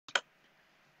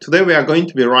Today we are going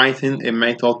to be writing a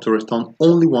method to return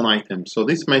only one item. So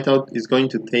this method is going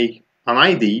to take an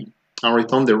ID and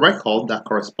return the record that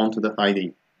corresponds to that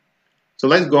ID. So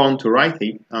let's go on to write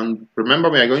it, and remember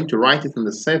we are going to write it in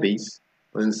the service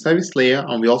layer,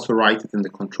 and we also write it in the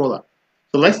controller.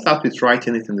 So let's start with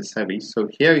writing it in the service. So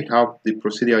here we have the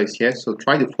procedure is here, so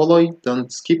try to follow it,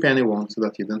 don't skip anyone so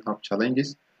that you don't have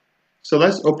challenges. So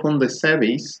let's open the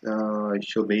service. It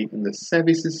should be in the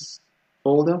services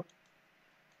folder.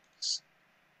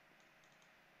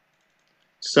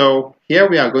 So here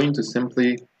we are going to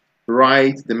simply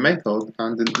write the method,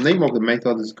 and the name of the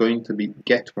method is going to be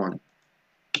getOne.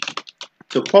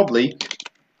 So public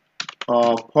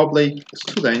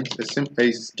student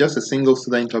is just a single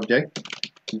student object,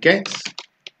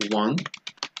 getOne,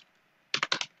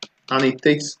 and it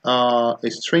takes a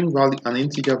string value, an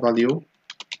integer value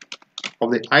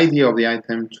of the ID of the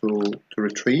item to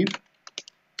retrieve.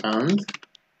 And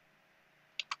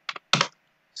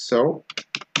so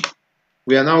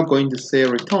we are now going to say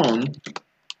return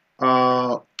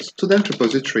student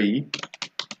repository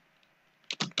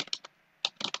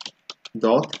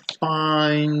dot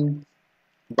find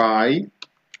by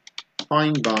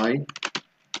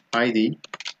ID,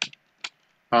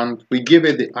 and we give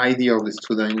it the ID of the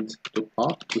student to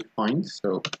find.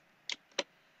 So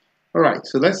all right,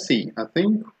 so let's see. I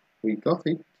think we got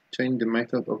it. Change the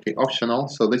method. Okay, optional.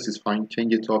 So this is fine.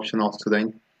 Change it to optional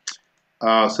student,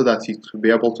 so that it will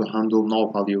be able to handle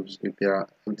null values if there are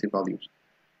empty values.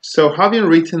 So having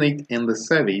written it in the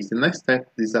service, the next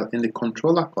step is that in the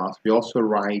controller class, we also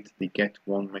write the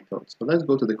getOne method. So let's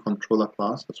go to the controller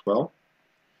class as well.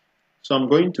 So I'm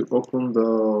going to open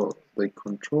the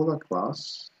controller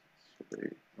class. So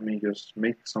let me just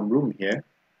make some room here.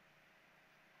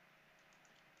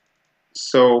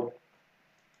 So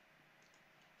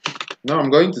now I'm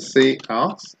going to say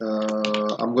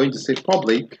I'm going to say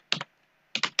public.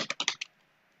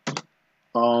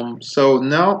 So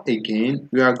now again,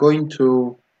 we are going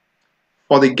to,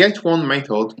 for the getOne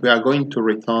method, we are going to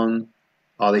return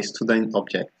the student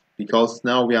object, because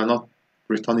now we are not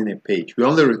returning a page. We're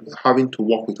only having to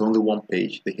work with only one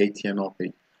page, the HTML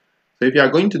page. So if you are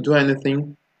going to do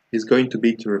anything, it's going to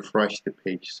be to refresh the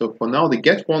page. So for now, the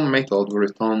getOne method will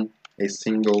return a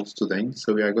single student.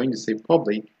 So we are going to say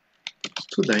public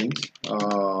student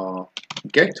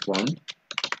getOne,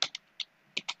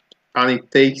 and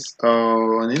it takes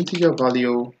an integer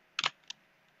value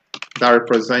that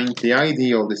represents the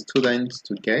ID of the student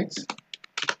to get,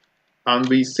 and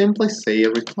we simply say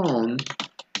return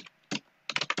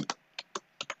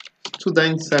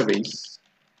student service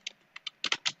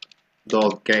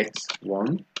dot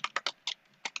getOne,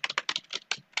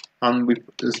 and we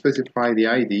specify the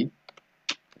ID.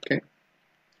 Okay,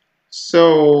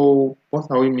 so what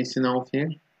are we missing out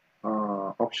here?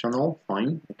 Optional,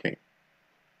 fine. Okay,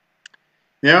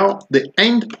 now the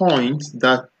endpoint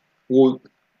that will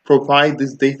provide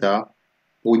this data,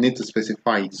 we need to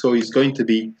specify it. So it's going to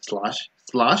be slash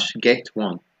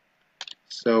getOne.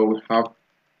 So we have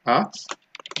at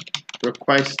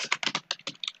request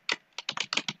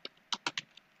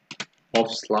of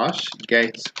slash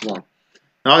getOne.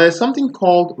 Now there's something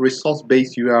called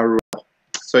resource-based URL.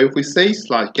 So if we say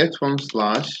slash getOne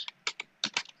slash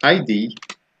ID,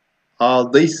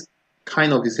 this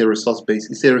kind of is a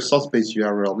resource-based. It's a resource-based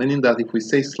URL, meaning that if we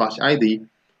say slash ID,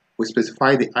 we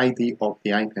specify the ID of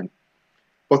the item.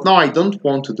 But now I don't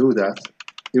want to do that.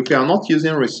 If we are not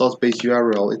using resource-based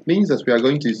URL, it means that we are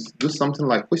going to do something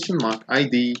like question mark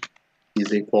ID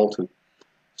is equal to.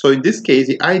 So in this case,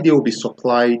 the ID will be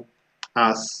supplied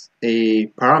as a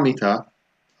parameter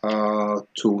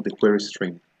to the query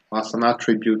string, as an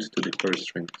attribute to the query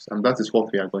string, and that is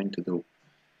what we are going to do.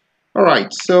 All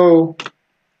right, so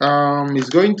it's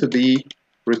going to be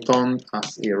returned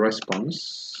as a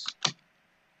response.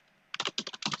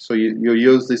 So you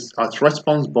use this as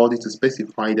response body to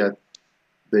specify that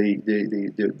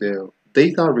the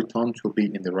data returned will be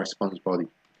in the response body.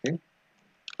 Okay,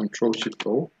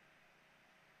 Control-Shift-O.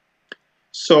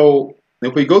 So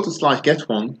if we go to slash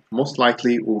getOne, most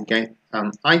likely we'll get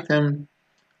an item,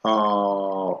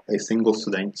 a single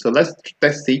student. So let's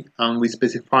test it, and we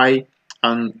specify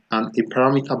a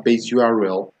parameter-based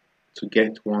URL to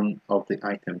get one of the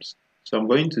items. So I'm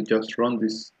going to just run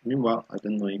this. Meanwhile, I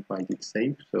don't know if I did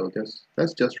save, so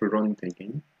let's just rerun it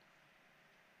again.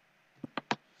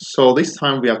 So this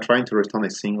time we are trying to return a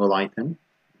single item.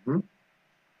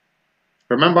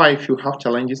 Remember, if you have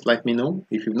challenges, let me know.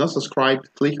 If you've not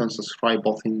subscribed, click on subscribe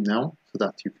button now so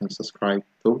that you can subscribe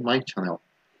to my channel.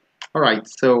 All right,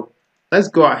 so let's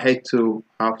go ahead to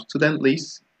have student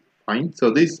list. Fine,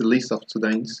 so this is the list of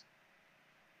students.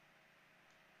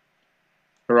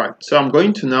 Alright, so I'm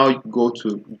going to now go to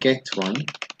getOne.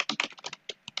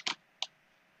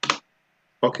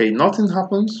 Okay, nothing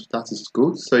happens. That is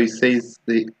good. So it says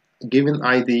the given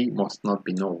ID must not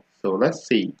be null. So let's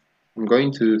see. I'm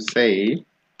going to say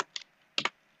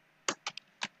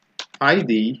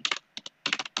ID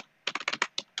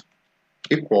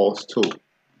equals to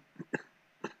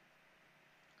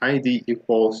ID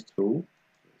equals to,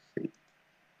 let's see.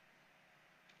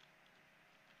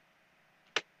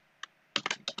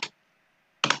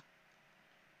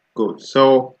 Good.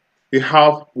 So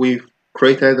we've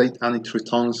created it and it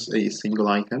returns a single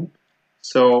item.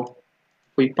 So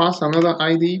if we pass another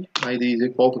ID is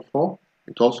equal to 4.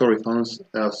 It also returns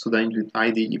a student with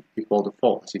ID equal to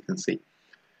 4, as you can see.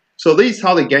 So this is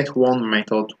how the getOne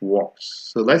method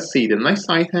works. So let's see the next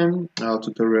item,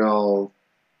 tutorial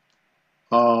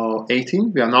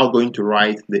 18. We are now going to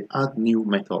write the add new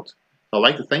method. So I'd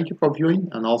like to thank you for viewing,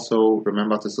 and also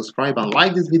remember to subscribe and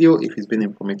like this video if it's been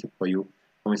informative for you.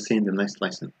 And we'll see you in the next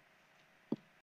lesson.